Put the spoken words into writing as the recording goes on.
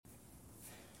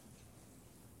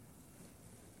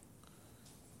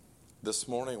This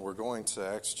morning we're going to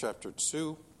Acts chapter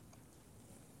 2.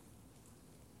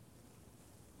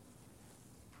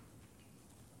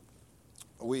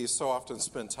 We so often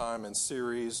spend time in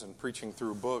series and preaching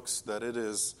through books that it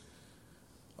is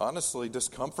honestly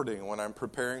discomforting when I'm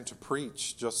preparing to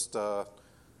preach just a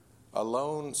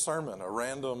lone sermon,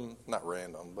 not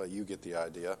random, but you get the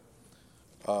idea.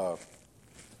 A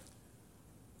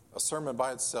sermon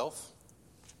by itself.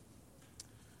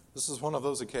 This is one of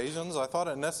those occasions. I thought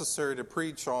it necessary to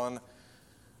preach on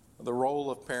the role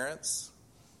of parents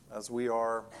as we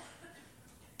are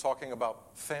talking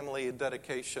about family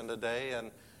dedication today.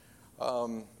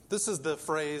 And this is the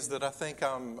phrase that I think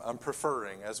I'm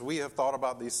preferring as we have thought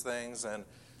about these things and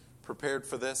prepared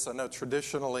for this. I know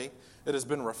traditionally it has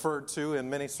been referred to in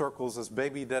many circles as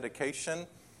baby dedication.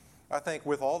 I think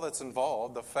with all that's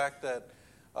involved, the fact that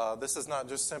this is not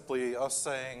just simply us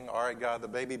saying, all right, God, the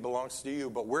baby belongs to you,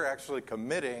 but we're actually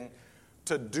committing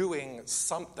to doing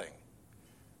something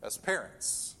as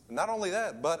parents. Not only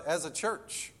that, but as a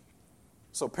church.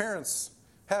 So parents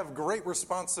have great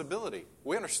responsibility.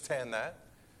 We understand that.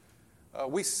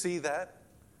 We see that.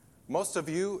 Most of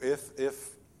you,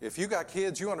 if you got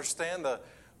kids, you understand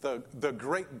the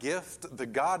great gift, the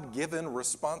God-given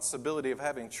responsibility of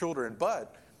having children.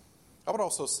 But I would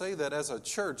also say that as a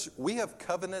church, we have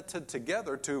covenanted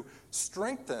together to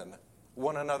strengthen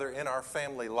one another in our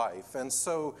family life. And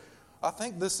so I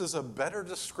think this is a better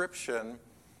description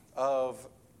of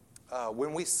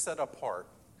when we set apart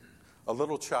a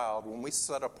little child, when we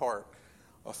set apart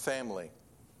a family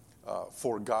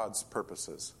for God's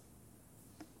purposes.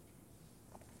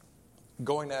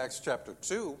 Going to Acts chapter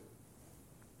 2,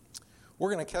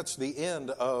 we're going to catch the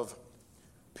end of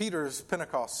Peter's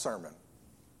Pentecost sermon.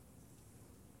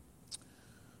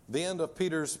 The end of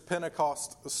Peter's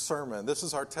Pentecost sermon. This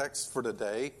is our text for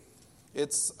today.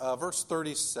 It's verse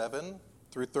 37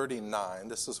 through 39.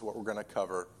 This is what we're going to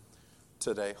cover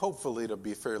today. Hopefully it'll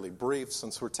be fairly brief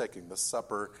since we're taking the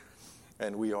supper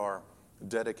and we are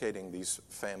dedicating these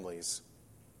families.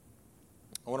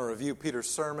 I want to review Peter's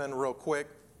sermon real quick.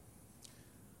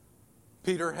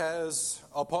 Peter has,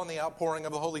 upon the outpouring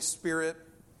of the Holy Spirit,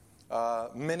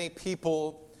 many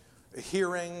people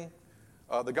hearing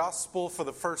the gospel for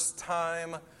the first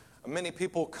time, many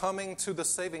people coming to the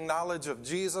saving knowledge of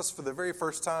Jesus for the very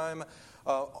first time.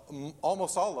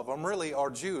 Almost all of them really are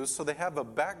Jews, so they have a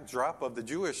backdrop of the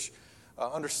Jewish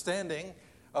understanding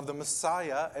of the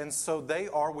Messiah, and so they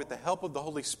are, with the help of the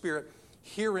Holy Spirit,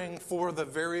 hearing for the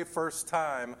very first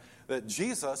time that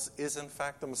Jesus is in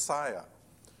fact the Messiah.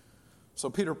 So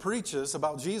Peter preaches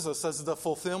about Jesus as the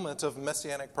fulfillment of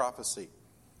messianic prophecy.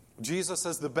 Jesus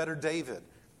as the better David.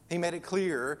 He made it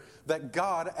clear that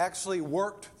God actually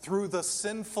worked through the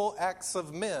sinful acts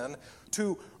of men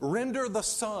to render the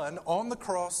Son on the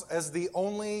cross as the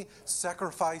only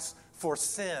sacrifice for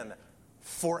sin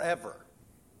forever.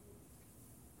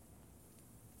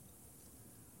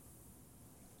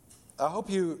 I hope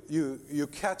you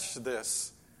catch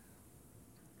this.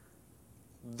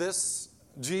 This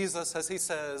Jesus, as he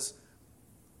says,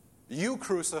 you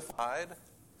crucified.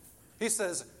 He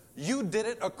says, you did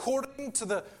it according to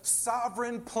the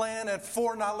sovereign plan and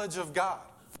foreknowledge of God.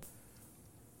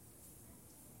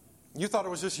 You thought it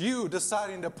was just you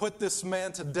deciding to put this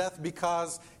man to death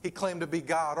because he claimed to be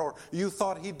God, or you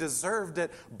thought he deserved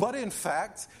it. But in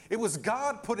fact, it was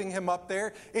God putting him up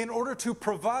there in order to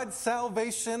provide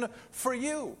salvation for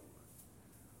you.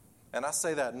 And I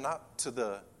say that not to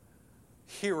the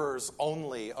hearers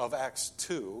only of Acts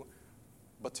 2,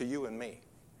 but to you and me.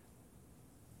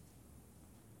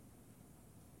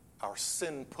 Our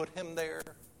sin put him there.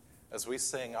 As we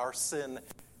sing, our sin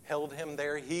held him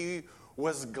there. He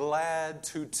was glad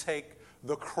to take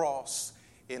the cross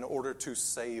in order to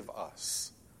save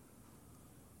us.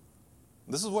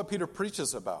 This is what Peter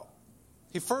preaches about.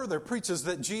 He further preaches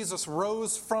that Jesus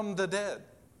rose from the dead,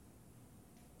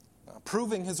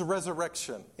 proving his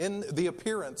resurrection in the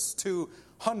appearance to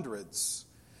hundreds.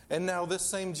 And now this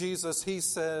same Jesus, he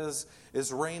says,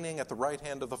 is reigning at the right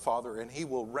hand of the Father, and he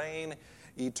will reign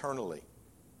eternally.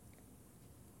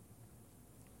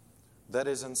 That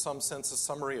is, in some sense, a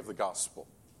summary of the gospel.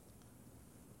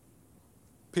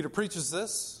 Peter preaches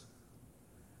this,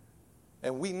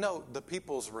 and we note the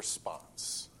people's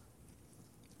response.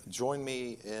 Join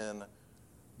me in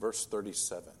verse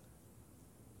 37.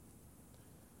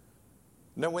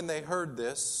 Now, when they heard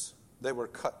this, they were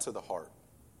cut to the heart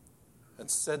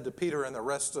and said to Peter and the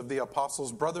rest of the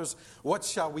apostles, brothers, what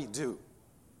shall we do?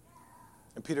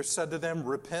 And Peter said to them,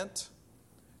 repent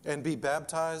and be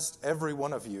baptized, every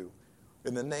one of you,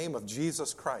 in the name of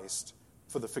Jesus Christ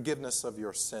for the forgiveness of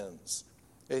your sins,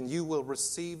 and you will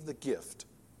receive the gift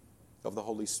of the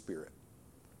Holy Spirit.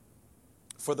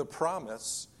 For the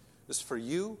promise is for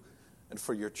you and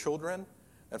for your children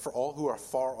and for all who are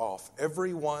far off,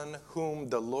 everyone whom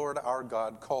the Lord our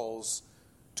God calls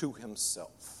to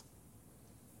himself.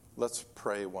 Let's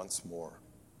pray once more.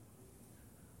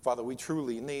 Father, we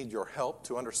truly need your help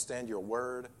to understand your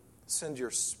word. Send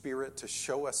your Spirit to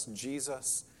show us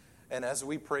Jesus. And as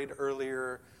we prayed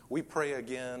earlier, we pray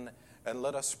again, and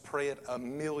let us pray it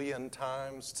 1,000,000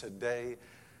 times today.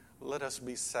 Let us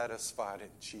be satisfied in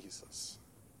Jesus.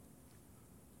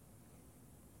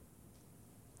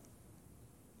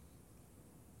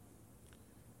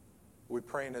 We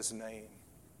pray in his name.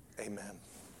 Amen.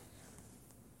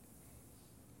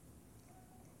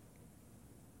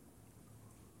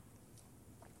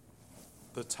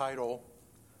 The title,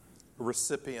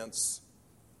 Recipients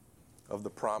of the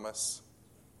Promise.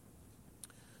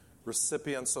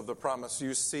 Recipients of the promise.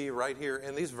 You see right here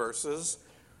in these verses,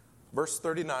 verse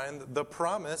 39, the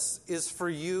promise is for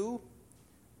you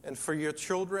and for your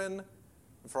children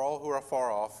and for all who are far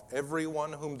off,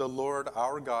 everyone whom the Lord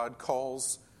our God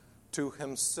calls to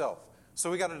himself.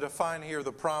 So we got to define here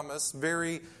the promise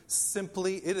very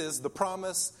simply. It is the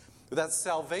promise that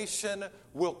salvation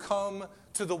will come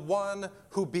to the one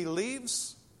who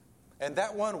believes, and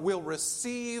that one will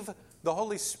receive the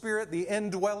Holy Spirit, the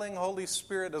indwelling Holy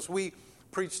Spirit, as we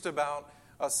preached about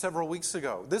several weeks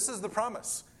ago. This is the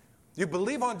promise. You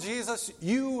believe on Jesus,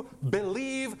 you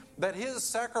believe that his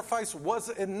sacrifice was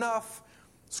enough.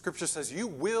 Scripture says you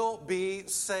will be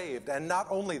saved. And not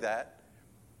only that,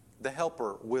 the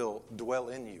helper will dwell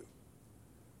in you.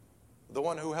 The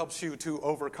one who helps you to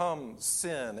overcome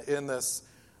sin in this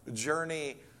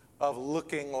journey of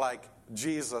looking like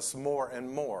Jesus more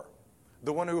and more.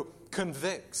 The one who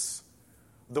convicts.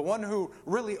 The one who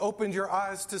really opened your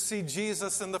eyes to see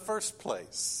Jesus in the first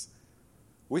place.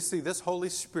 We see this Holy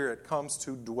Spirit comes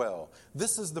to dwell.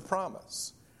 This is the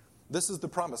promise. This is the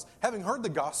promise. Having heard the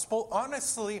gospel,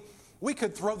 honestly, we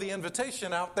could throw the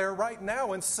invitation out there right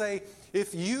now and say,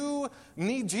 if you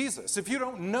need Jesus, if you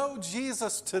don't know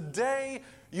Jesus today,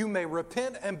 you may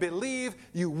repent and believe.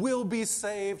 You will be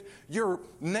saved. Your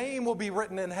name will be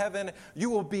written in heaven. You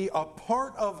will be a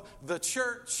part of the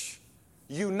church,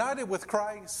 united with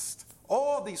Christ.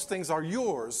 All these things are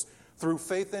yours through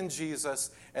faith in Jesus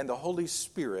and the Holy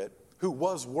Spirit, who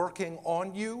was working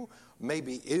on you,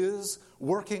 maybe is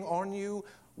working on you,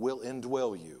 will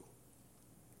indwell you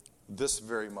this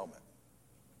very moment.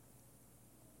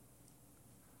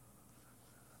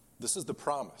 This is the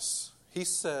promise. He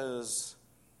says,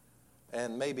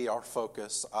 and maybe our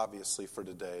focus, obviously, for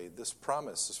today, this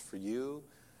promise is for you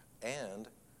and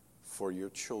for your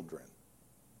children.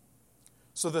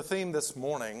 So the theme this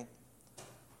morning,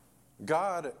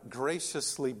 God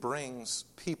graciously brings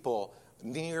people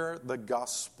near the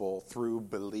gospel through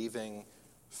believing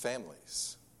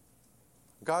families.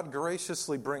 God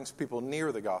graciously brings people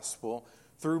near the gospel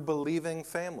through believing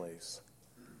families.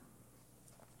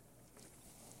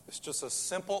 It's just a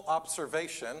simple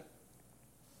observation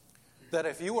that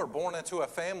if you were born into a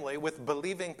family with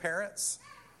believing parents,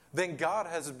 then God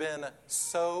has been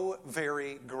so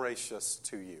very gracious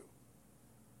to you.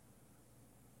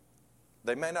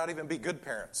 They may not even be good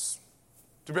parents,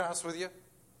 to be honest with you.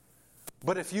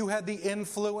 But if you had the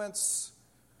influence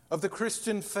of the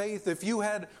Christian faith, if you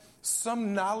had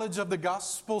some knowledge of the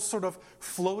gospel sort of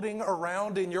floating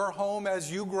around in your home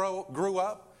as you grew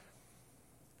up,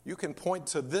 you can point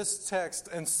to this text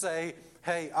and say,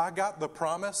 hey, I got the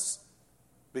promise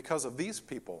because of these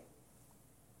people.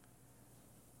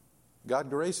 God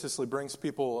graciously brings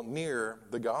people near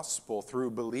the gospel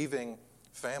through believing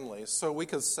families. So we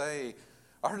could say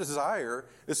our desire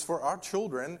is for our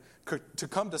children to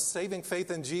come to saving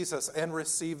faith in Jesus and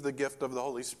receive the gift of the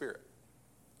Holy Spirit.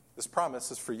 This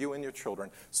promise is for you and your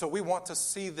children. So we want to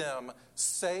see them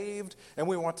saved, and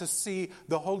we want to see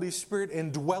the Holy Spirit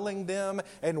indwelling them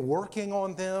and working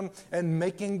on them and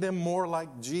making them more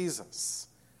like Jesus.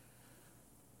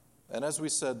 And as we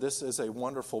said, this is a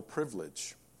wonderful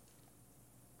privilege.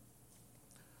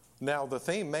 Now, the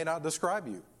theme may not describe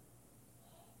you.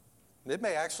 It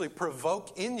may actually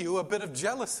provoke in you a bit of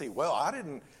jealousy. Well, I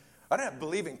didn't have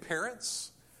believing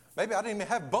parents. Maybe I didn't even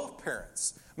have both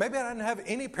parents. Maybe I didn't have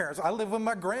any parents. I lived with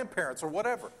my grandparents or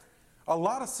whatever. A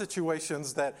lot of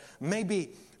situations that may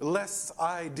be less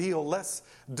ideal, less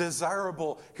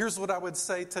desirable. Here's what I would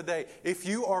say today. If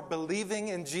you are believing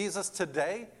in Jesus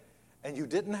today and you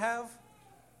didn't have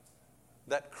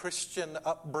that Christian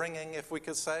upbringing, if we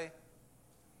could say,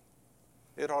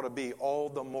 it ought to be all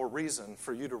the more reason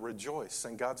for you to rejoice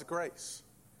in God's grace.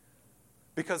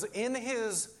 Because in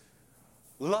His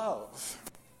love,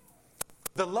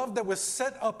 the love that was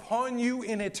set upon you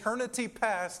in eternity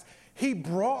past, He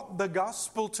brought the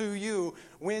gospel to you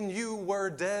when you were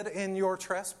dead in your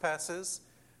trespasses,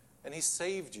 and He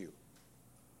saved you.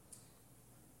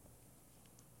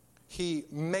 He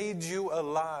made you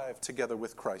alive together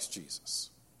with Christ Jesus.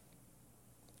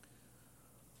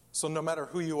 So no matter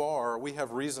who you are, we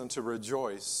have reason to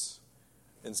rejoice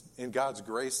in God's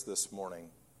grace this morning.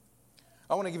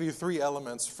 I want to give you 3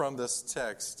 elements from this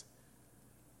text.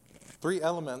 3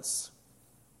 elements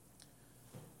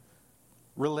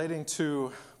relating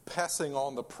to passing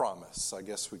on the promise. I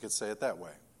guess we could say it that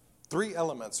way. 3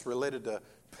 elements related to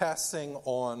passing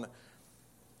on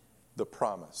the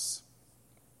promise.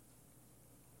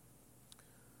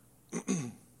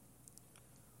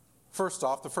 First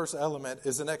off, the first element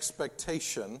is an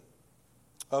expectation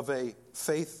of a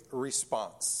faith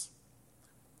response.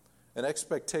 An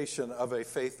expectation of a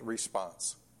faith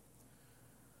response.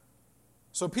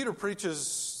 So Peter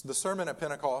preaches the sermon at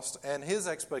Pentecost, and his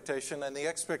expectation and the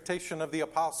expectation of the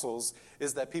apostles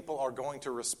is that people are going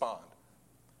to respond.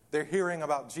 They're hearing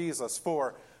about Jesus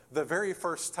for the very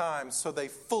first time, so they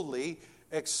fully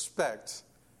expect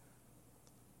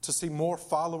to see more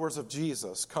followers of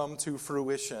Jesus come to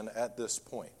fruition at this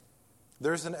point.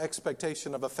 There's an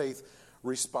expectation of a faith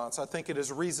response. I think it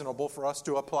is reasonable for us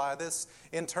to apply this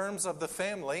in terms of the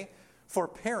family, for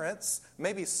parents,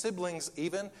 maybe siblings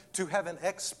even, to have an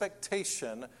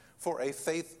expectation for a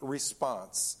faith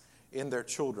response in their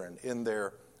children, in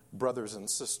their brothers and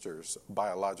sisters,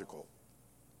 biological.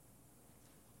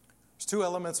 There's 2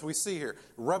 elements we see here,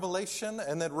 revelation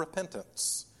and then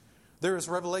repentance. There is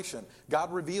revelation.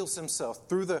 God reveals Himself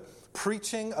through the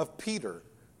preaching of Peter.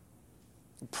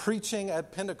 Preaching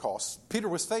at Pentecost. Peter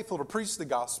was faithful to preach the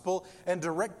gospel and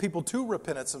direct people to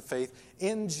repentance and faith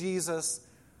in Jesus.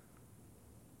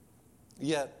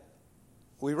 Yet,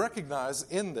 we recognize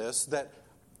in this that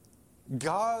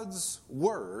God's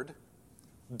word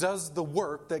does the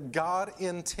work that God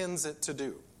intends it to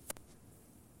do.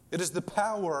 It is the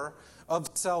power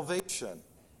of salvation.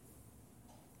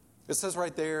 It says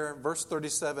right there, verse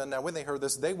 37, now when they heard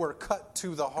this, they were cut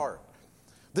to the heart.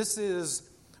 This is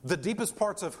the deepest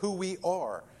parts of who we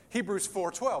are. Hebrews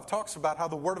 4:12 talks about how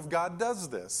the Word of God does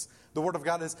this. The Word of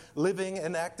God is living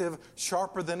and active,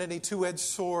 sharper than any two-edged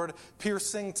sword,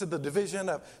 piercing to the division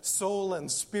of soul and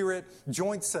spirit,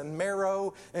 joints and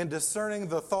marrow, and discerning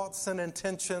the thoughts and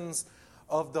intentions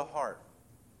of the heart.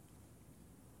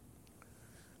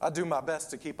 I do my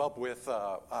best to keep up with,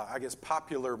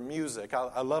 popular music.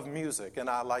 I love music, and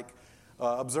I like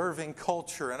observing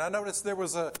culture. And I noticed there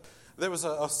was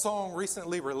a song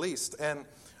recently released, and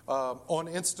on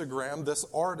Instagram, this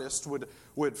artist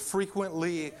would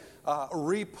frequently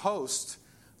repost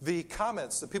the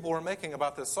comments that people were making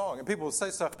about this song. And people would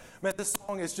say stuff, man, this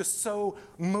song is just so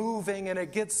moving, and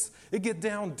it gets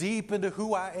down deep into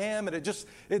who I am, and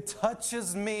it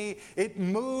touches me, it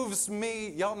moves me.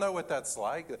 Y'all know what that's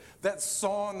like. That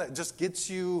song that just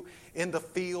gets you in the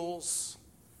feels.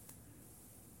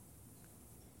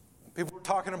 People were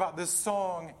talking about this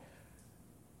song,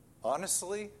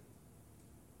 honestly,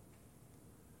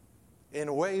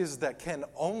 in ways that can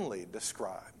only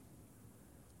describe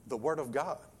the Word of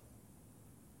God.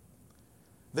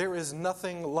 There is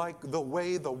nothing like the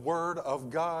way the Word of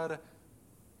God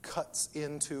cuts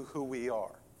into who we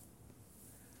are.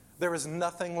 There is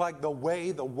nothing like the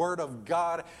way the Word of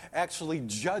God actually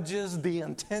judges the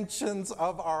intentions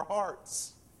of our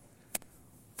hearts.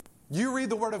 You read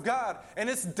the Word of God, and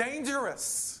it's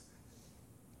dangerous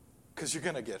because you're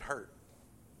going to get hurt.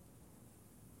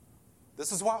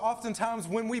 This is why oftentimes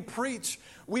when we preach,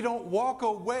 we don't walk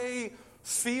away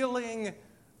feeling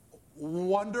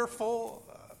wonderful,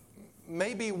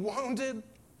 maybe wounded,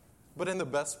 but in the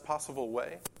best possible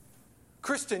way.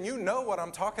 Christian, you know what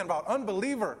I'm talking about.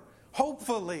 Unbeliever,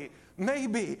 hopefully,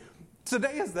 maybe,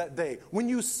 today is that day when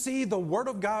you see the Word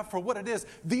of God for what it is,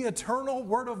 the eternal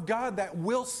Word of God that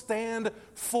will stand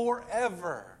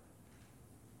forever.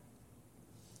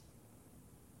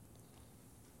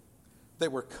 They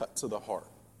were cut to the heart.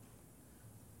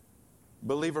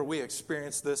 Believer, we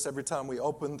experience this every time we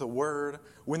open the Word,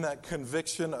 when that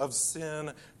conviction of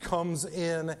sin comes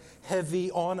in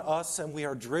heavy on us and we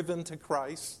are driven to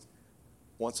Christ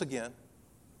once again.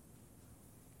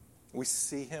 We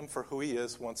see Him for who He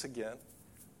is once again,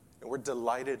 and we're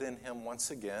delighted in Him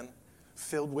once again,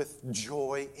 filled with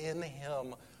joy in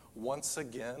Him once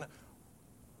again.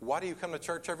 Why do you come to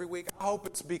church every week? I hope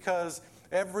it's because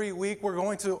every week we're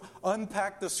going to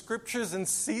unpack the Scriptures and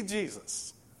see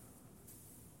Jesus.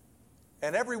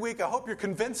 And every week I hope you're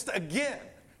convinced again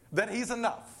that He's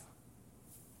enough.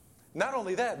 Not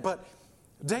only that, but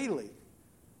daily,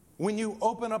 when you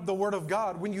open up the Word of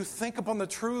God, when you think upon the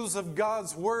truths of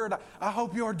God's Word, I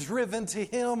hope you're driven to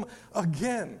Him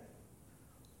again.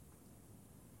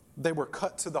 They were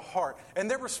cut to the heart. And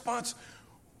their response,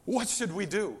 what should we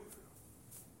do?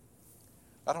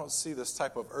 I don't see this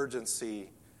type of urgency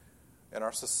in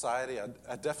our society.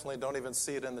 I definitely don't even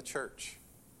see it in the church.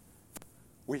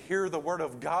 We hear the Word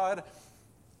of God,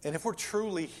 and if we're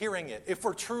truly hearing it, if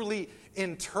we're truly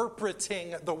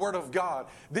interpreting the Word of God,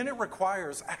 then it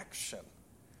requires action.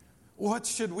 What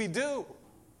should we do?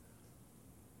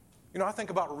 You know, I think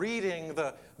about reading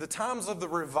the times of the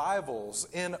revivals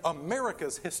in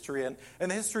America's history and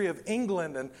the history of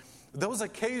England, and those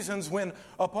occasions when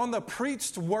upon the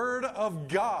preached Word of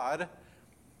God,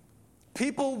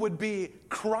 people would be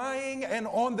crying and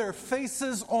on their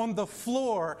faces on the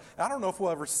floor. I don't know if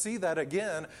we'll ever see that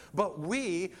again, but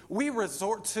we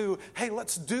resort to, hey,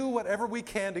 let's do whatever we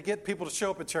can to get people to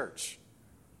show up at church.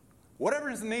 Whatever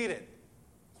is needed,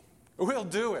 we'll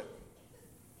do it.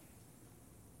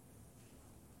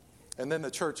 And then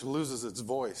the church loses its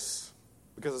voice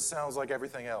because it sounds like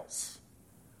everything else.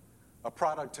 A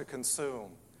product to consume,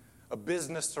 a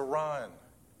business to run.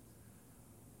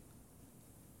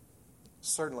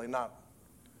 Certainly not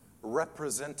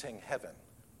representing heaven.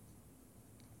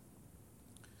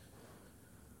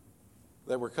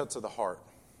 They were cut to the heart.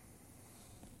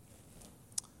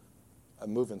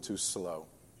 I'm moving too slow.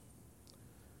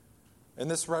 In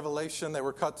this revelation, they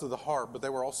were cut to the heart, but they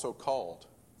were also called.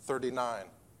 39,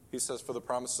 he says, for the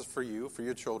promises for you, for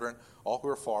your children, all who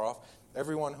are far off,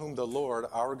 everyone whom the Lord,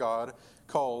 our God,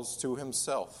 calls to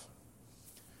himself.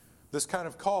 This kind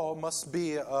of call must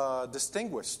be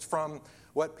distinguished from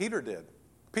what Peter did.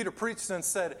 Peter preached and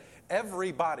said,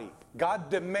 everybody, God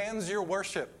demands your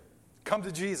worship. Come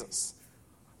to Jesus.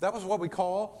 That was what we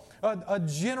call a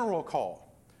general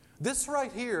call. This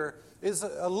right here is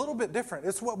a little bit different.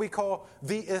 It's what we call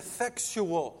the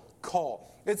effectual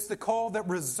call. It's the call that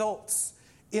results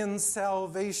in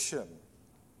salvation.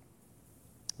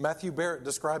 Matthew Barrett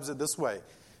describes it this way.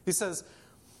 He says,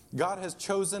 God has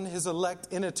chosen his elect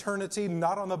in eternity,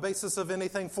 not on the basis of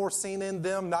anything foreseen in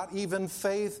them, not even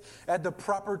faith. At the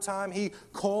proper time, he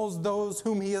calls those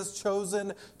whom he has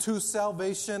chosen to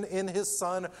salvation in his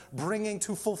Son, bringing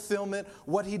to fulfillment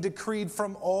what he decreed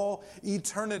from all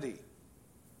eternity.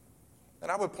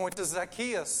 And I would point to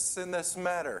Zacchaeus in this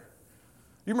matter.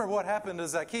 You remember what happened to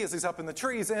Zacchaeus? He's up in the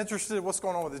tree. He's interested in what's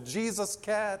going on with the Jesus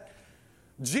cat.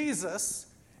 Jesus,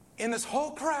 in this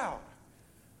whole crowd,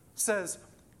 says,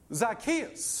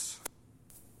 Zacchaeus,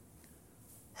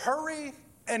 hurry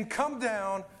and come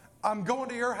down. I'm going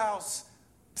to your house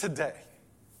today.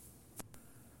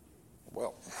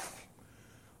 Well,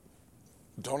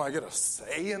 don't I get a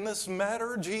say in this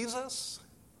matter, Jesus?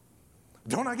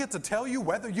 Don't I get to tell you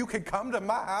whether you can come to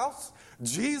my house,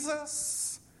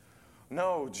 Jesus?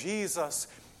 No, Jesus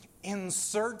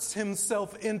inserts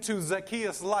himself into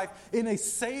Zacchaeus' life in a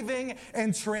saving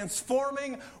and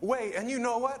transforming way. And you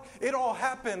know what? It all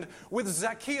happened with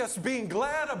Zacchaeus being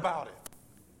glad about it.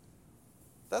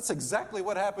 That's exactly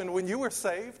what happened when you were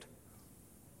saved.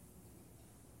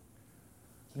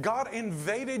 God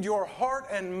invaded your heart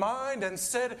and mind and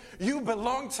said, you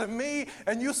belong to me.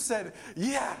 And you said,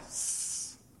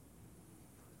 yes.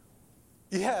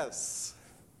 Yes.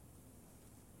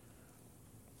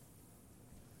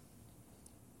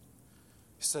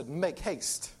 He said, make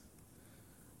haste,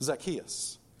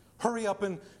 Zacchaeus. Hurry up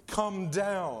and come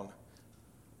down.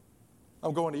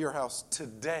 I'm going to your house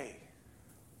today.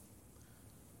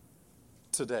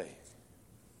 Today.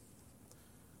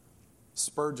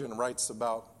 Spurgeon writes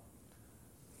about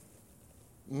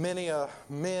many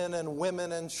men and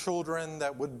women and children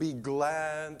that would be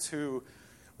glad to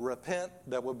repent,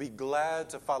 that would be glad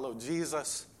to follow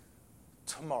Jesus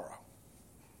tomorrow.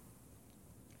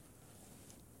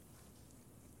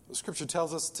 The scripture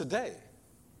tells us today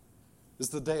is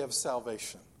the day of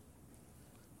salvation.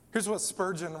 Here's what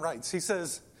Spurgeon writes. He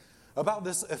says about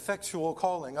this effectual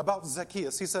calling, about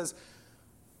Zacchaeus, he says,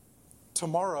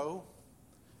 tomorrow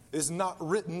is not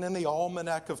written in the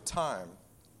almanac of time.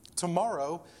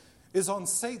 Tomorrow is on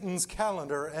Satan's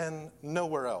calendar and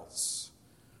nowhere else.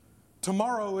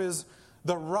 Tomorrow is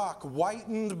the rock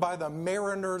whitened by the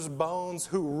mariner's bones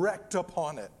who wrecked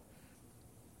upon it.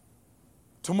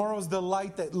 Tomorrow is the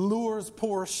light that lures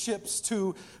poor ships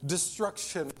to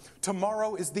destruction.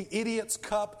 Tomorrow is the idiot's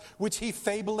cup which he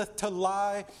fableth to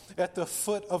lie at the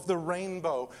foot of the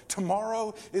rainbow.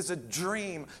 Tomorrow is a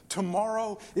dream.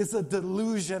 Tomorrow is a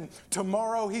delusion.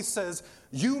 Tomorrow, he says,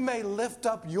 you may lift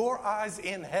up your eyes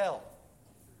in hell.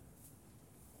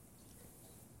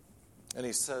 And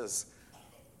he says,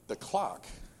 the clock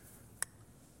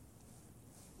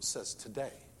says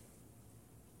today.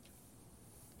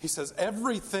 He says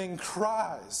everything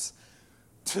cries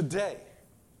today.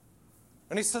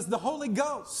 And he says the Holy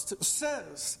Ghost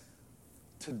says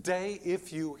today,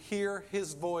 if you hear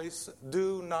his voice,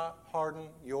 do not harden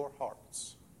your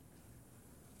hearts.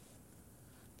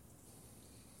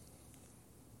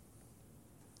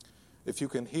 If you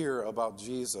can hear about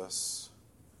Jesus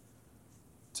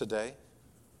today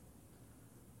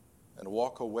and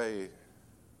walk away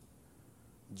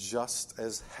just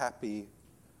as happy,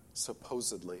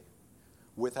 supposedly,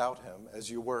 without him as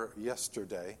you were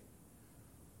yesterday,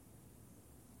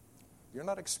 you're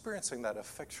not experiencing that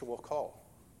effectual call.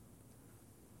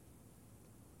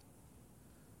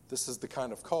 This is the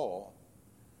kind of call,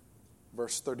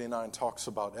 verse 39 talks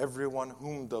about, everyone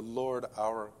whom the Lord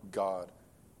our God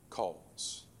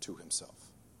calls to himself.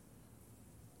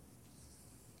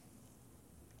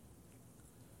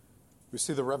 We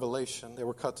see the revelation. They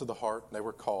were cut to the heart. They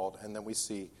were called. And then we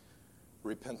see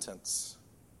repentance.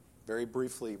 Very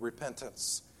briefly,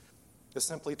 repentance is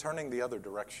simply turning the other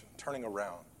direction, turning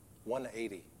around,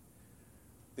 180.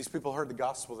 These people heard the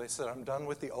gospel. They said, I'm done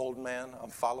with the old man. I'm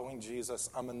following Jesus.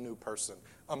 I'm a new person.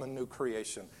 I'm a new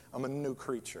creation. I'm a new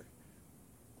creature.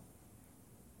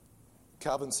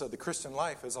 Calvin said the Christian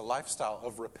life is a lifestyle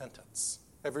of repentance.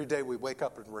 Every day we wake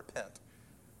up and repent.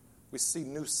 We see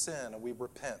new sin and we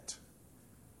repent.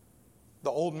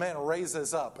 The old man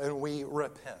raises up and we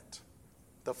repent.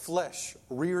 The flesh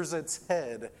rears its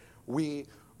head, we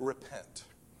repent.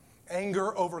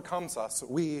 Anger overcomes us,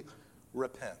 we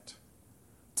repent.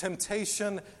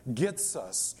 Temptation gets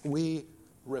us, we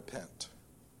repent.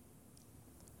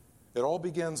 It all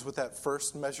begins with that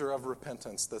first measure of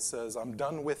repentance that says, I'm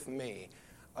done with me,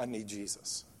 I need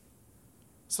Jesus.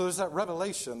 So there's that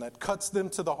revelation that cuts them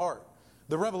to the heart.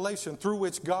 The revelation through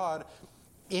which God,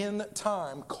 in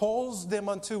time, calls them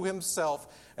unto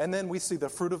himself. And then we see the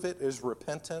fruit of it is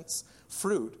repentance.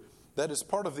 Fruit that is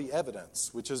part of the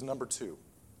evidence, which is number 2,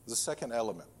 the second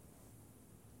element.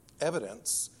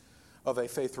 Evidence of a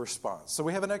faith response. So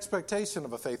we have an expectation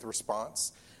of a faith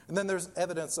response. And then there's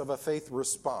evidence of a faith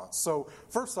response. So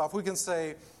first off, we can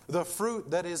say the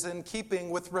fruit that is in keeping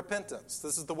with repentance.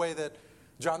 This is the way that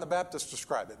John the Baptist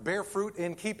described it. Bear fruit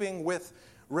in keeping with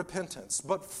repentance.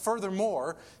 But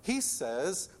furthermore, Peter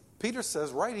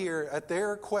says right here at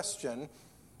their question,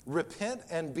 repent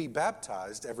and be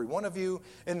baptized, every one of you,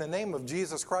 in the name of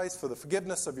Jesus Christ for the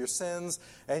forgiveness of your sins,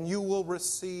 and you will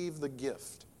receive the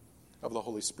gift of the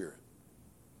Holy Spirit.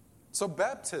 So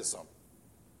baptism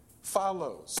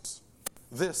follows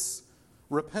this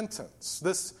repentance,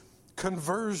 this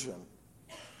conversion.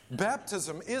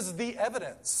 Baptism is the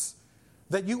evidence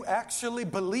that you actually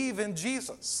believe in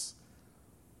Jesus.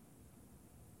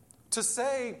 To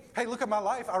say, hey, look at my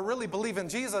life, I really believe in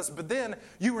Jesus, but then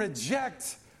you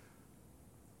reject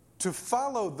to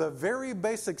follow the very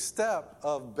basic step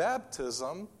of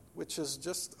baptism, which is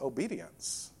just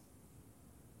obedience.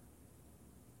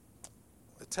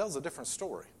 It tells a different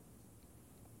story.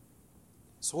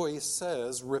 So he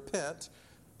says, repent,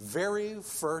 very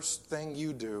first thing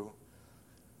you do,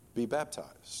 be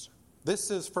baptized. This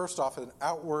is, first off, an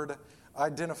outward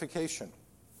identification.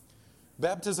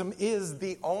 Baptism is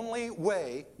the only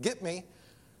way, get me,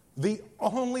 the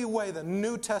only way the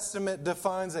New Testament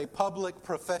defines a public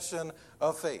profession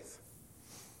of faith.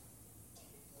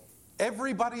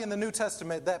 Everybody in the New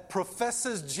Testament that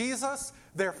professes Jesus,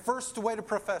 their first way to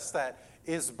profess that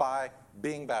is by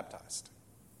being baptized.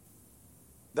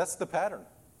 That's the pattern.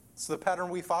 It's the pattern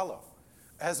we follow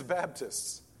as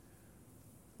Baptists.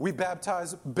 We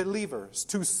baptize believers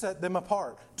to set them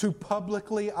apart, to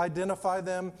publicly identify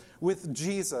them with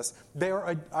Jesus. They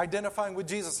are identifying with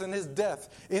Jesus in his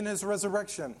death, in his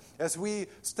resurrection. As we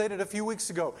stated a few weeks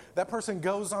ago, that person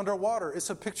goes underwater. It's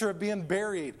a picture of being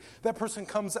buried. That person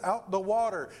comes out the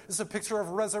water. It's a picture of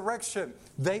resurrection.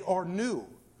 They are new.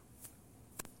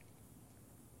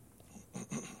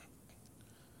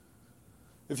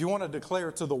 If you want to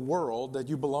declare to the world that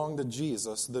you belong to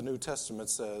Jesus, the New Testament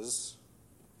says,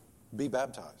 be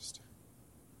baptized.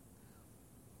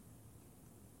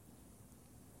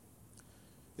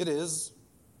 It is,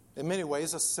 in many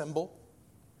ways, a symbol,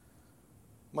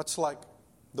 much like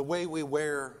the way we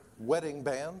wear wedding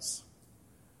bands.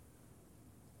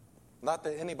 Not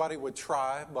that anybody would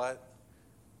try, but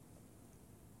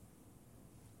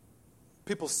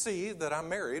people see that I'm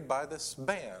married by this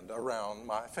band around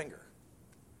my finger.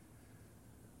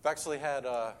 I've actually had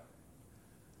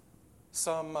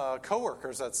some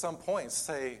coworkers at some point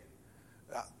say,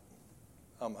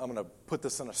 I'm going to put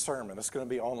this in a sermon. It's going to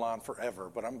be online forever,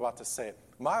 but I'm about to say it.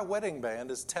 My wedding band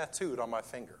is tattooed on my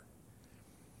finger.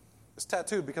 It's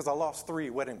tattooed because I lost 3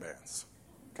 wedding bands,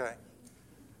 okay?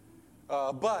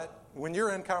 But when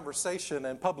you're in conversation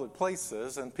in public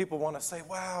places and people want to say,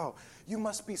 wow, you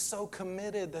must be so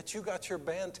committed that you got your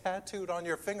band tattooed on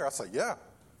your finger. I say, yeah,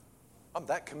 I'm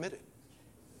that committed.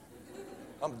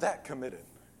 I'm that committed.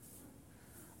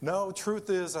 No, truth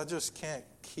is, I just can't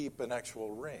keep an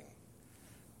actual ring.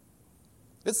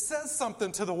 It says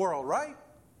something to the world, right?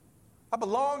 I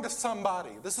belong to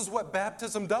somebody. This is what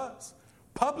baptism does.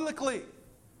 Publicly,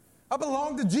 I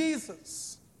belong to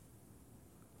Jesus.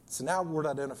 It's an outward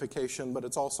identification, but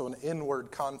it's also an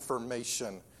inward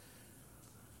confirmation.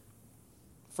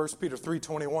 1 Peter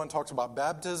 3:21 talks about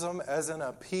baptism as an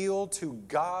appeal to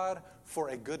God for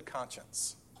a good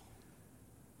conscience.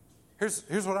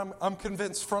 Here's what I'm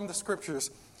convinced from the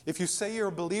Scriptures. If you say you're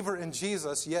a believer in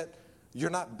Jesus, yet you're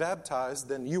not baptized,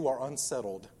 then you are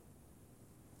unsettled.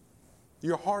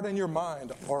 Your heart and your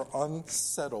mind are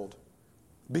unsettled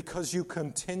because you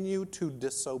continue to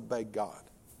disobey God.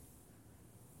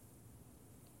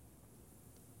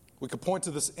 We could point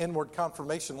to this inward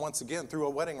confirmation once again through a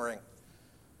wedding ring.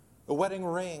 A wedding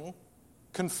ring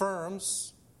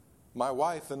confirms my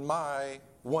wife and my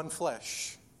one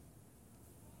flesh.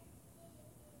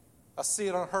 I see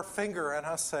it on her finger and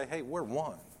I say, hey, we're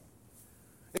one.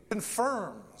 It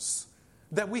confirms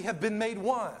that we have been made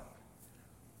one.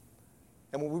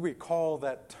 And when we recall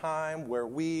that time where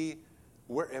we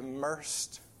were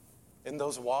immersed in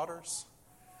those waters,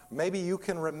 maybe you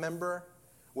can remember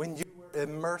when you were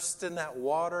immersed in that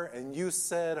water and you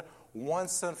said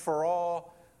once and for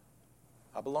all,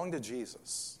 I belong to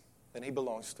Jesus and he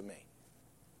belongs to me.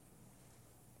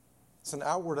 It's an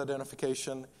outward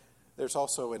identification. There's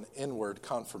also an inward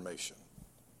confirmation.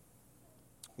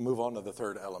 Move on to the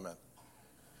third element.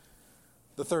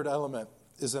 The third element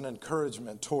is an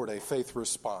encouragement toward a faith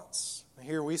response.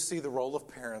 Here we see the role of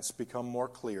parents become more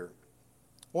clear.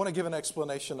 I want to give an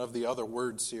explanation of the other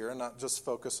words here and not just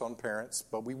focus on parents,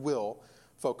 but we will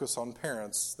focus on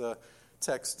parents. The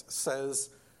text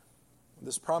says,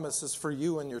 this promise is for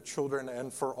you and your children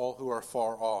and for all who are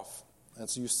far off.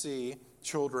 As you see,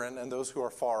 children and those who are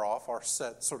far off are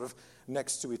set sort of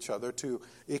next to each other to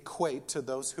equate to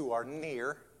those who are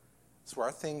near. That's where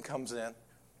our thing comes in.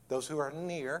 Those who are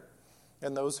near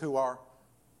and those who are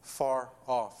far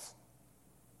off.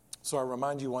 So I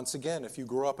remind you once again, if you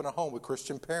grew up in a home with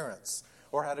Christian parents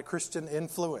or had a Christian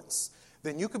influence,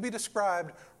 then you could be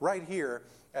described right here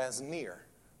as near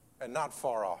and not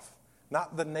far off.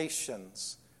 Not the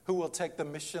nations who will take the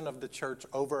mission of the church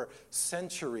over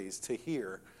centuries to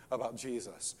hear about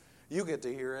Jesus. You get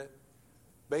to hear it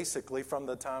basically from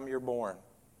the time you're born.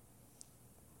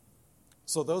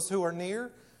 So those who are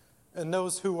near and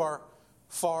those who are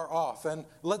far off. And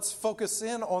let's focus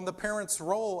in on the parents'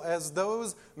 role as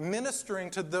those ministering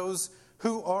to those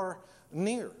who are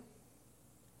near.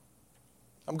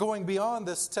 I'm going beyond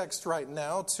this text right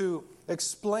now to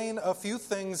explain a few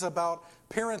things about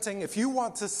parenting. If you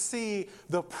want to see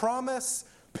the promise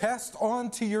passed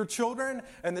on to your children,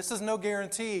 and this is no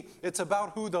guarantee, it's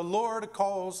about who the Lord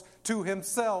calls to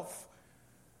himself.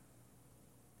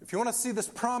 If you want to see this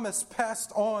promise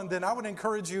passed on, then I would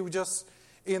encourage you just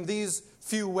in these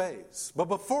few ways. But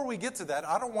before we get to that,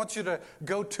 I don't want you to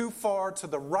go too far to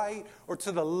the right or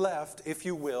to the left, if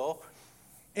you will.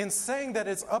 In saying that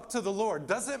it's up to the Lord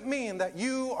doesn't mean that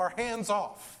you are hands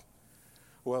off.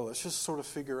 Well, let's just sort of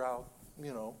figure out,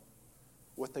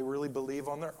 what they really believe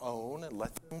on their own and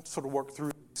let them sort of work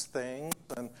through these things.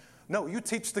 And no, you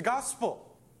teach the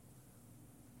gospel.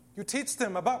 You teach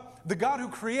them about the God who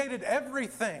created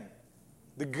everything,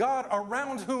 the God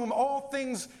around whom all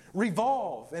things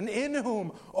revolve and in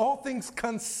whom all things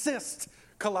consist,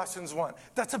 Colossians 1.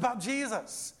 That's about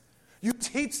Jesus. You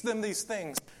teach them these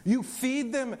things. You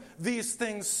feed them these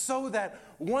things so that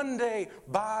one day,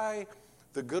 by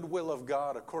the goodwill of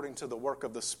God, according to the work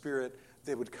of the Spirit,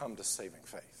 they would come to saving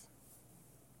faith.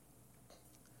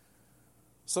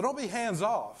 So don't be hands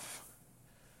off.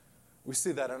 We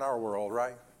see that in our world,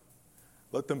 right?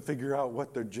 Let them figure out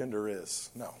what their gender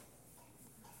is.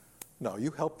 No,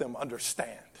 you help them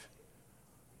understand.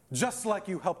 Just like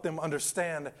you help them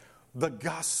understand the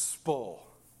gospel.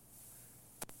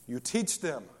 You teach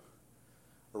them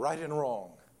right and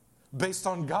wrong based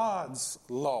on God's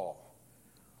law,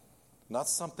 not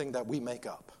something that we make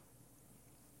up.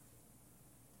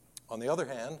 On the other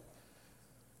hand,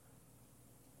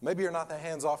 maybe you're not the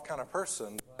hands-off kind of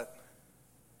person, but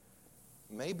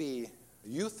maybe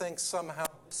you think somehow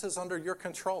this is under your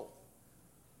control.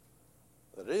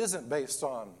 That it isn't based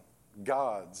on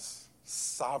God's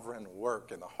sovereign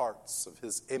work in the hearts of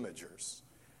his imagers.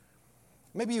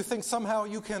 Maybe you think somehow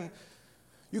you can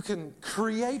You can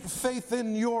create faith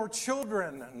in your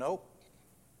children. Nope.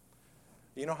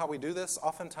 You know how we do this?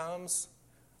 Oftentimes,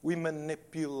 we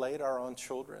manipulate our own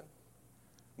children,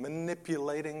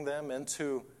 manipulating them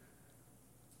into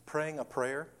praying a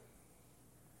prayer,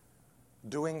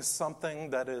 doing something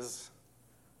that is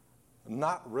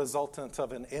not resultant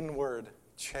of an inward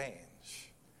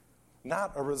change,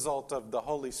 not a result of the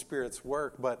Holy Spirit's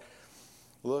work. But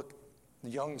look,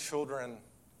 young children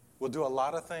will do a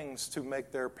lot of things to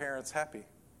make their parents happy.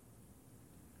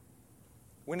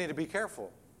 We need to be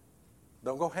careful.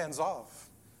 Don't go hands off.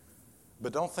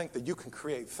 But don't think that you can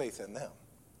create faith in them.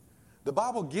 The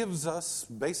Bible gives us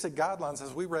basic guidelines.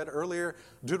 As we read earlier,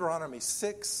 Deuteronomy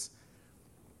 6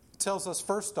 tells us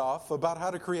first off about how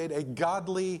to create a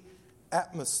godly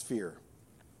atmosphere.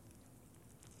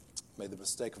 Made the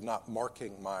mistake of not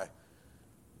marking my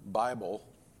Bible.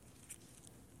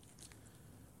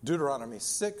 Deuteronomy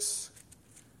 6,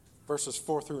 verses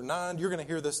 4 through 9. You're going to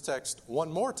hear this text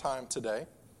one more time today.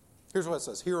 Here's what it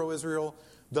says. Hear, O Israel,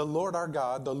 the Lord our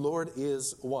God, the Lord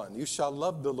is one. You shall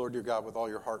love the Lord your God with all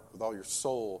your heart, with all your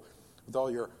soul, with all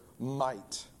your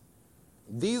might.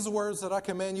 These words that I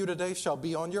command you today shall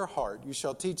be on your heart. You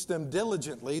shall teach them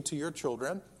diligently to your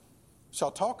children. Shall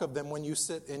talk of them when you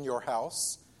sit in your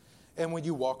house, and when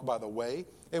you walk by the way,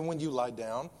 and when you lie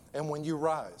down, and when you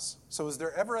rise. So is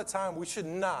there ever a time we should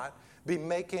not be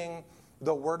making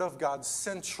the Word of God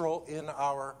central in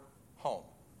our home?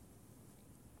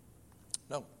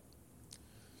 No.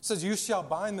 It says, you shall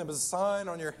bind them as a sign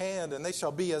on your hand, and they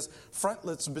shall be as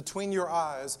frontlets between your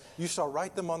eyes. You shall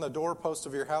write them on the doorpost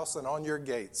of your house and on your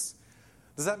gates.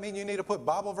 Does that mean you need to put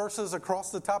Bible verses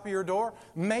across the top of your door?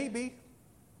 Maybe.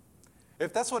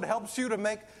 If that's what helps you to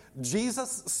make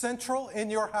Jesus central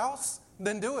in your house,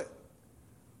 then do it.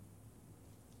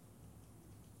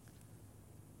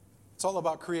 It's all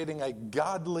about creating a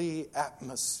godly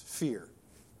atmosphere.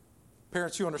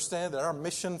 Parents, you understand that our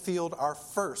mission field, our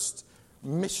first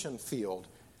mission field,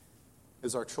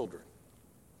 is our children.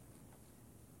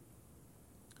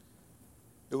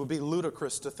 It would be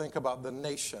ludicrous to think about the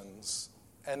nations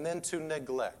and then to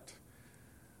neglect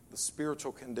the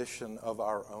spiritual condition of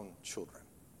our own children.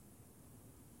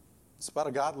 It's about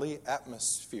a godly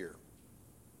atmosphere.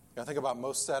 I think about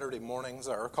most Saturday mornings.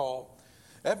 I recall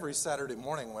every Saturday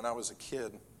morning when I was a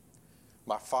kid,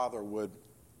 my father would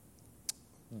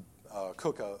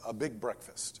cook a big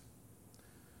breakfast.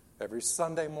 Every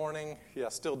Sunday morning,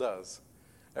 still does.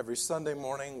 Every Sunday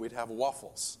morning, we'd have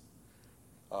waffles.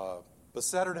 But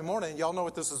Saturday morning, y'all know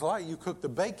what this is like. You cook the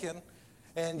bacon,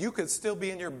 and you could still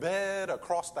be in your bed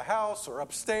across the house or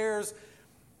upstairs.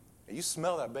 And you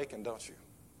smell that bacon, don't you?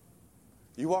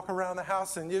 You walk around the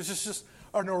house, and there's just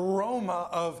an aroma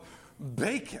of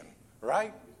bacon,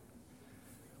 right?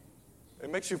 It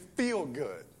makes you feel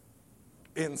good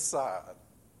inside.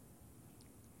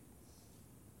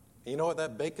 You know what?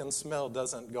 That bacon smell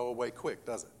doesn't go away quick,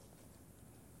 does it?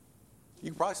 You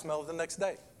can probably smell it the next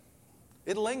day.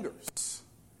 It lingers.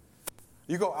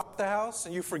 You go out the house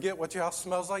and you forget what your house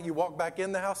smells like. You walk back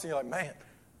in the house and you're like, man,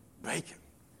 bacon.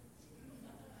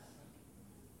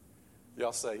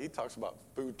 Y'all say he talks about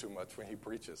food too much when he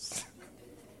preaches.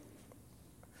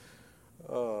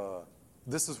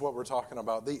 This is what we're talking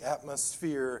about. The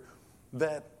atmosphere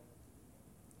that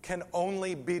can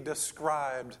only be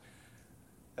described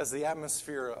as the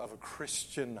atmosphere of a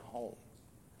Christian home,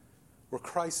 where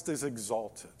Christ is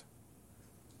exalted.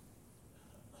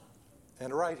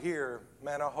 And right here,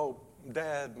 man, I hope,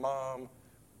 Dad, Mom,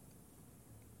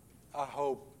 I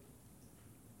hope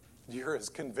you're as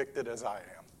convicted as I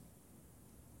am.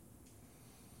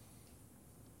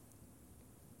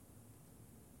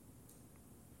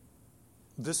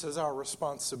 This is our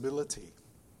responsibility.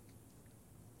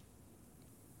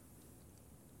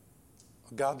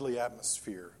 A godly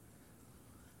atmosphere.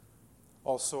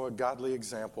 Also a godly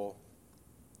example.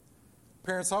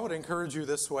 Parents, I would encourage you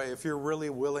this way. If you're really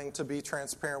willing to be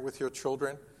transparent with your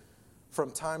children,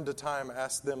 from time to time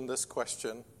ask them this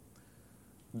question.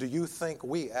 Do you think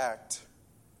we act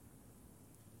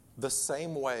the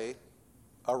same way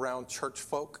around church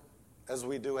folk as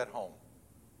we do at home?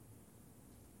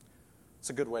 It's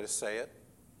a good way to say it.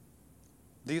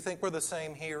 Do you think we're the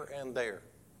same here and there?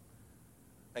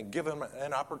 And give them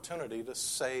an opportunity to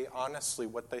say honestly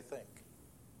what they think.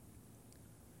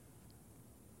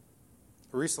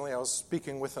 Recently, I was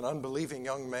speaking with an unbelieving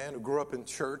young man who grew up in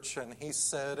church, and he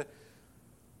said,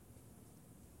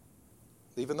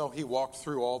 even though he walked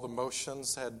through all the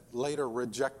motions, had later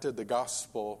rejected the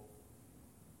gospel,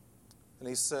 and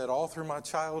he said, all through my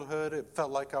childhood, it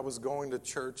felt like I was going to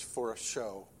church for a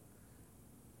show.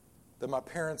 that my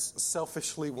parents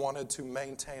selfishly wanted to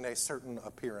maintain a certain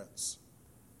appearance.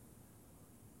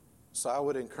 So I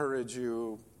would encourage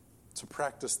you to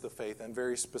practice the faith in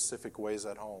very specific ways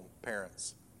at home.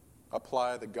 Parents,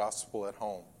 apply the gospel at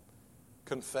home.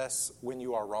 Confess when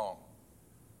you are wrong.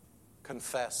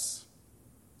 Confess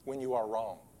when you are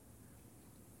wrong.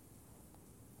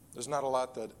 There's not a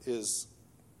lot that is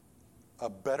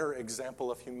a better example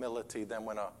of humility than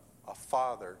when a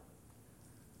father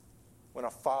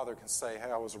can say,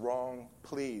 hey, I was wrong,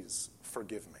 please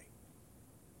forgive me.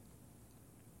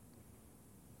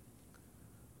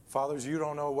 Fathers, you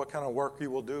don't know what kind of work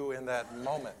you will do in that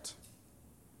moment.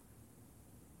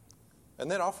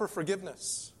 And then offer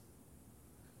forgiveness.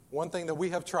 One thing that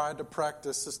we have tried to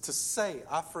practice is to say,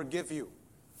 I forgive you.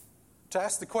 To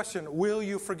ask the question, will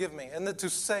you forgive me? And then to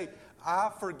say,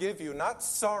 I forgive you, not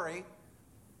sorry.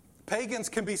 Pagans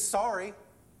can be sorry.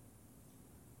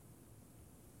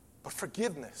 But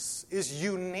forgiveness is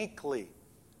uniquely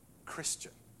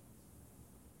Christian.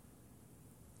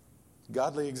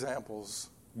 Godly examples,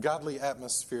 godly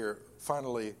atmosphere,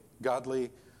 finally, godly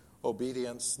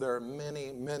obedience. There are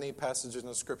many, many passages in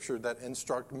the Scripture that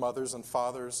instruct mothers and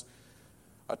fathers.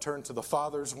 I turn to the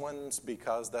fathers ones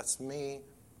because that's me.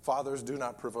 Fathers, do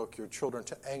not provoke your children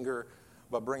to anger,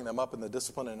 but bring them up in the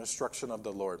discipline and instruction of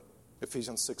the Lord.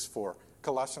 Ephesians 6:4.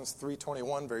 Colossians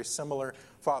 3:21, very similar.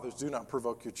 Fathers, do not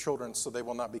provoke your children so they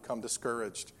will not become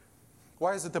discouraged.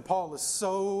 Why is it that Paul is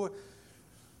so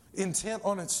intent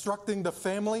on instructing the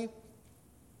family?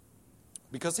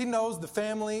 Because he knows the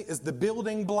family is the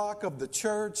building block of the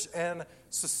church and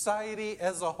society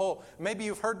as a whole. Maybe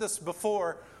you've heard this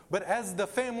before, but as the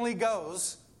family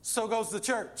goes, so goes the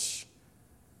church.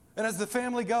 And as the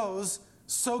family goes,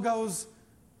 so goes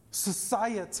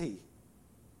society.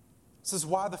 This is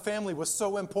why the family was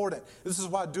so important. This is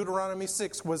why Deuteronomy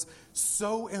 6 was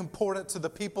so important to the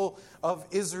people of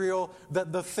Israel,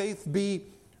 that the faith be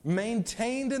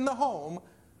maintained in the home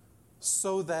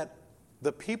so that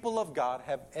the people of God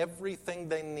have everything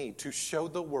they need to show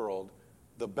the world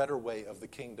the better way of the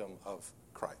kingdom of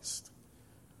Christ.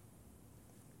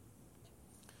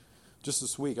 Just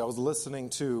this week, I was listening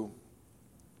to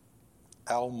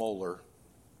Albert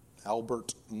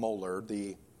Mohler,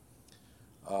 the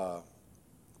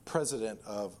president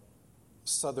of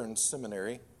Southern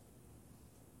Seminary.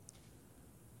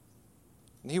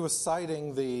 And he was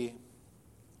citing the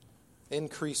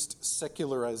increased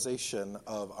secularization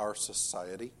of our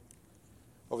society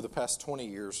over the past 20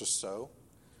 years or so.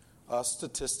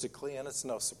 Statistically, and it's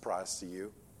no surprise to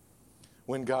you,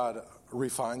 when God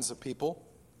refines a people,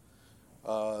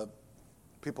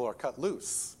 people are cut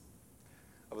loose.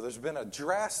 There's been a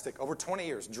drastic, over 20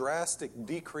 years, drastic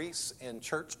decrease in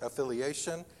church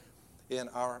affiliation in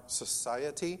our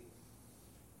society.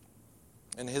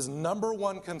 And his number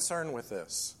one concern with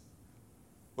this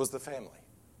was the family.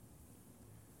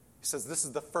 He says this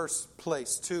is the first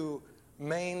place to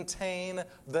maintain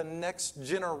the next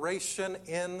generation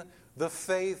in the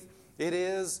faith. It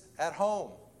is at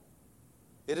home.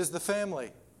 It is the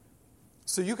family.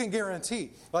 So you can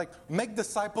guarantee, make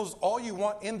disciples all you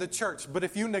want in the church, but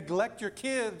if you neglect your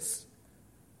kids,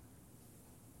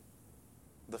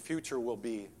 the future will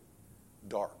be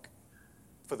dark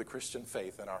for the Christian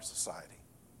faith in our society.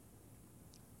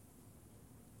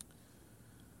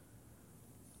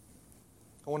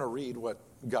 I want to read what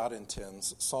God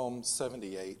intends, Psalm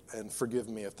 78, and forgive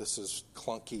me if this is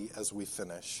clunky as we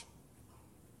finish.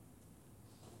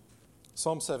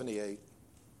 Psalm 78.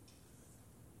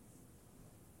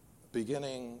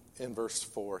 Beginning in verse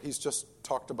 4, he's just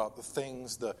talked about the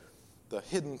things, the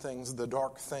hidden things, the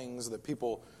dark things that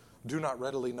people do not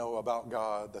readily know about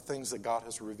God, the things that God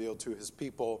has revealed to his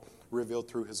people, revealed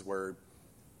through his word.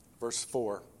 Verse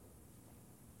 4,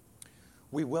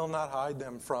 we will not hide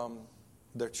them from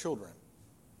their children,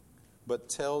 but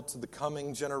tell to the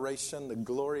coming generation the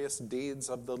glorious deeds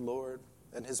of the Lord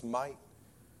and his might,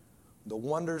 the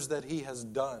wonders that he has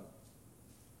done.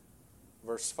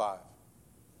 Verse 5.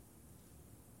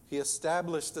 He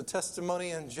established a testimony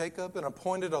in Jacob and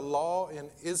appointed a law in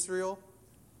Israel,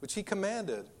 which he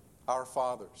commanded our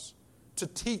fathers to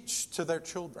teach to their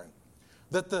children,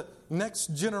 that the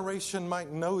next generation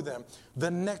might know them,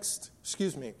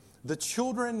 the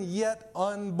children yet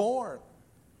unborn,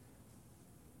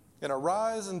 and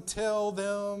arise and tell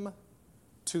them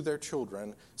to their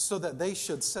children, so that they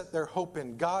should set their hope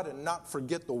in God and not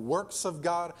forget the works of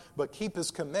God, but keep his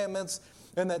commandments,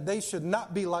 and that they should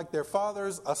not be like their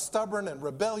fathers, a stubborn and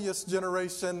rebellious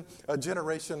generation, a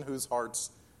generation whose heart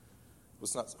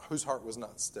was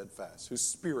not steadfast, whose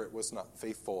spirit was not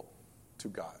faithful to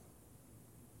God.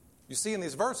 You see in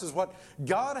these verses what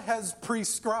God has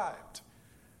prescribed.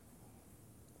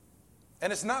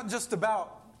 And it's not just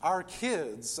about our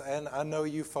kids, and I know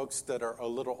you folks that are a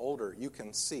little older, you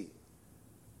can see.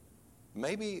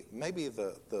 Maybe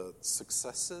the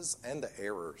successes and the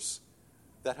errors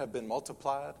that have been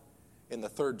multiplied in the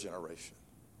third generation.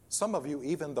 Some of you,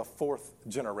 even the fourth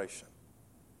generation.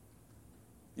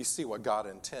 You see what God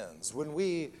intends. When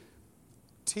we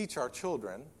teach our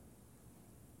children,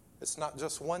 it's not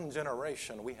just one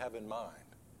generation we have in mind.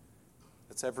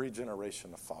 It's every generation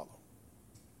to follow.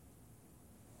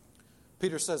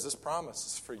 Peter says this promise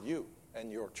is for you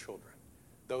and your children,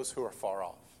 those who are far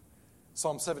off.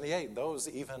 Psalm 78, those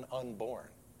even unborn.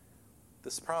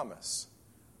 This promise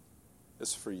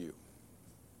is for you.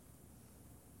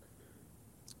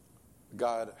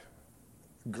 God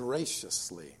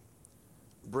graciously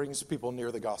brings people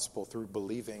near the gospel through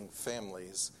believing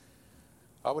families.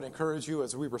 I would encourage you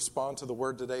as we respond to the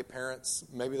word today, parents,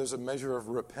 maybe there's a measure of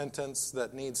repentance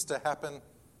that needs to happen.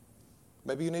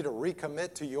 Maybe you need to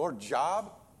recommit to your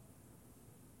job,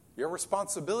 your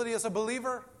responsibility as a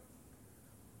believer.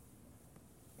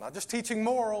 Not just teaching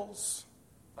morals,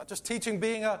 not just teaching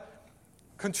being a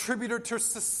contributor to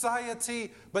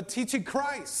society, but teaching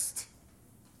Christ.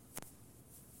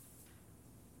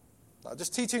 Not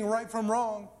just teaching right from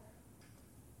wrong,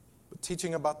 but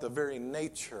teaching about the very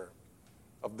nature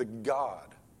of the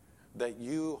God that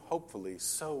you hopefully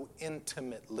so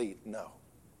intimately know.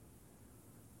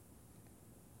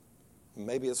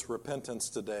 Maybe it's repentance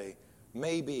today.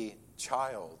 Maybe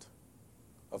child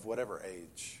of whatever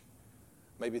age.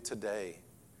 Maybe today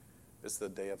is the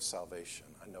day of salvation.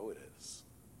 I know it is.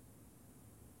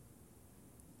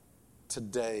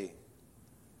 Today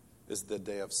is the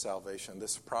day of salvation.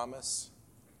 This promise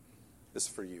is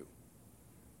for you.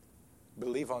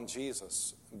 Believe on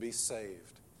Jesus, be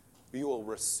saved. You will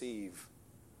receive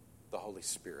the Holy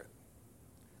Spirit.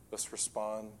 Let's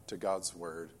respond to God's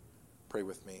word. Pray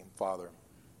with me. Father,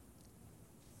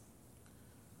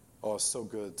 oh, it's so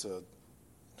good to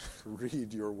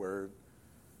read your word,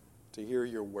 to hear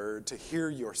your word, to hear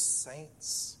your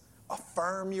saints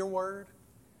affirm your word.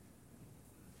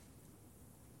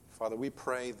 Father, we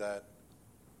pray that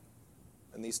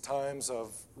in these times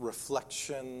of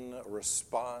reflection,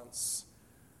 response,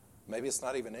 maybe it's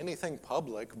not even anything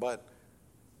public, but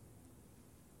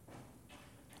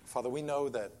Father, we know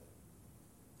that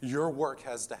your work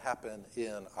has to happen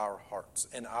in our hearts,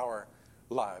 in our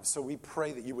lives. So we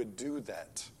pray that you would do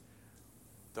that.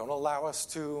 Don't allow us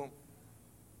to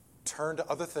turn to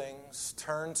other things,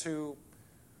 turn to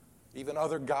even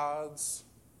other gods,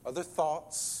 other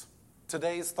thoughts,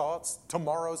 today's thoughts,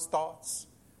 tomorrow's thoughts,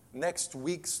 next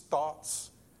week's thoughts,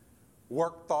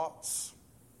 work thoughts.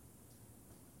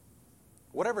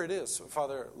 Whatever it is,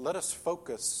 Father, let us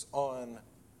focus on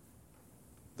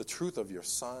the truth of your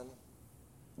Son,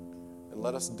 and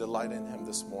let us delight in him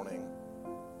this morning.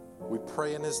 We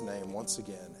pray in his name once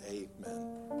again.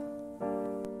 Amen.